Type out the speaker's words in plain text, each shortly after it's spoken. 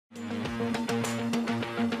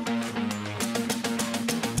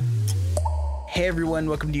Hey everyone,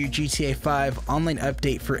 welcome to your GTA 5 online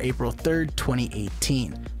update for April 3rd,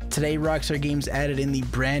 2018. Today, Rockstar Games added in the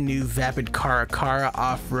brand new vapid Caracara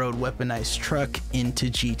off-road weaponized truck into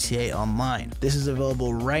GTA Online. This is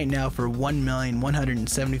available right now for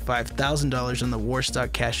 $1,175,000 on the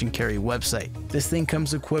Warstock Cash and Carry website. This thing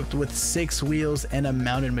comes equipped with 6 wheels and a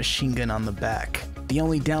mounted machine gun on the back. The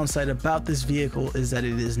only downside about this vehicle is that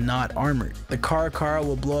it is not armored. The Caracara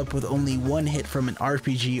will blow up with only one hit from an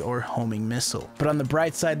RPG or homing missile. But on the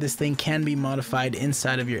bright side, this thing can be modified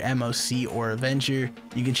inside of your MOC or Avenger.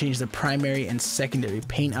 You can change the primary and secondary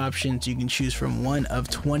paint options. You can choose from one of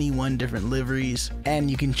 21 different liveries, and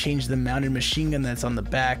you can change the mounted machine gun that's on the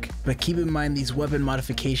back. But keep in mind, these weapon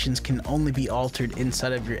modifications can only be altered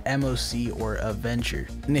inside of your MOC or Avenger.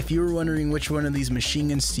 And if you were wondering which one of these machine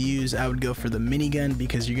guns to use, I would go for the minigun,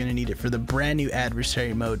 because you're going to need it for the brand new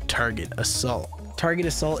adversary mode, Target Assault. Target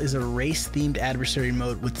Assault is a race-themed adversary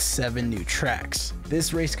mode with 7 new tracks.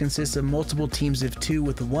 This race consists of multiple teams of 2,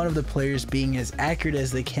 with one of the players being as accurate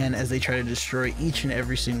as they can as they try to destroy each and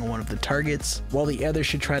every single one of the targets, while the other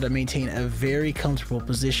should try to maintain a very comfortable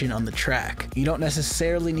position on the track. You don't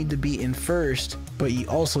necessarily need to be in first, but you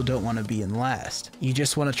also don't want to be in last. You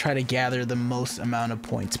just want to try to gather the most amount of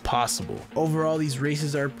points possible. Overall, these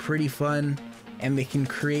races are pretty fun, and they can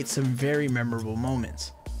create some very memorable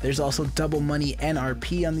moments. There's also double money and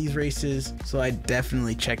RP on these races, so I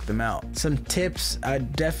definitely check them out. Some tips I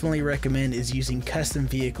definitely recommend is using custom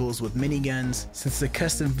vehicles with miniguns, since the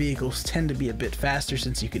custom vehicles tend to be a bit faster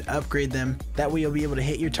since you can upgrade them. That way you'll be able to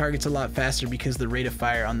hit your targets a lot faster because the rate of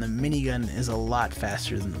fire on the minigun is a lot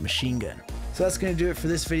faster than the machine gun. So that's going to do it for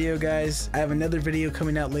this video, guys. I have another video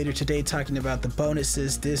coming out later today talking about the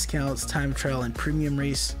bonuses, discounts, time trial, and premium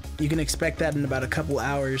race. You can expect that in about a couple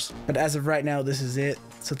hours, but as of right now, this is it.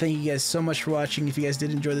 So thank you guys so much for watching. If you guys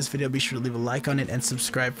did enjoy this video, be sure to leave a like on it and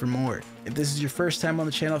subscribe for more. If this is your first time on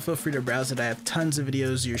the channel, feel free to browse it. I have tons of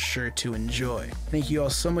videos you're sure to enjoy. Thank you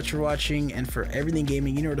all so much for watching, and for everything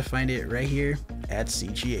gaming, you know where to find it, right here at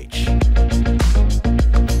CGH.